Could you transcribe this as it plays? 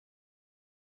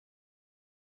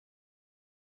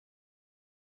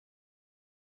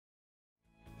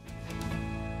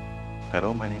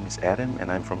Hello, my name is Adam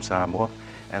and I'm from Samoa,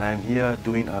 and I'm here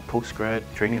doing a postgrad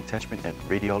training attachment at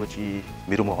Radiology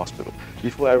Middlemore Hospital.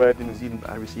 Before I arrived in New Zealand,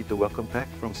 I received a welcome pack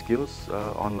from Skills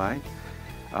online.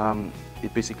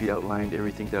 It basically outlined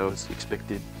everything that I was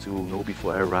expected to know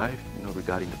before I arrived,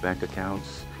 regarding the bank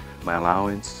accounts, my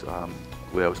allowance,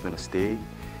 where I was going to stay,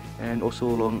 and also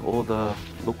along all the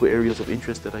local areas of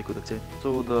interest that I could attend.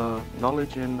 So the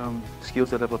knowledge and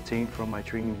skills that I've obtained from my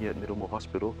training here at Middlemore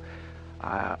Hospital,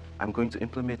 I'm going to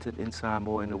implement it in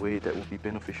Samoa in a way that will be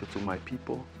beneficial to my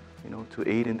people, to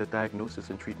aid in the diagnosis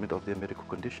and treatment of their medical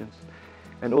conditions,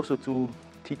 and also to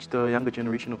teach the younger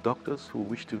generation of doctors who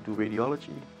wish to do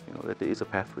radiology, that there is a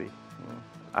pathway.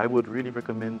 I would really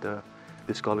recommend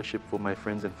this scholarship for my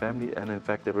friends and family, and in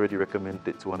fact I've already recommended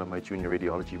it to one of my junior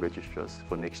radiology registrars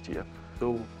for next year.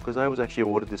 So, because I was actually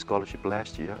awarded this scholarship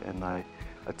last year and I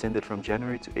attended from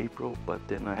January to April, but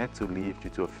then I had to leave due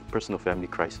to a personal family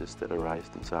crisis that arose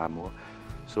in Samoa.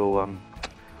 So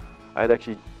I had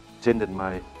actually tendered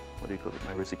my,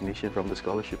 my resignation from the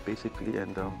scholarship basically,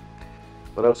 and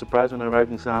but I was surprised when I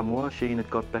arrived in Samoa. Shane had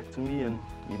got back to me and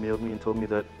emailed me and told me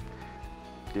that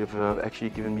they've actually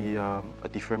given me a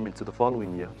deferment to the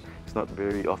following year. It's not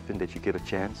very often that you get a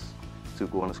chance to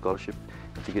go on a scholarship,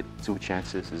 and to get 2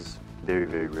 chances is very,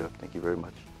 very rare. Thank you very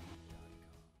much.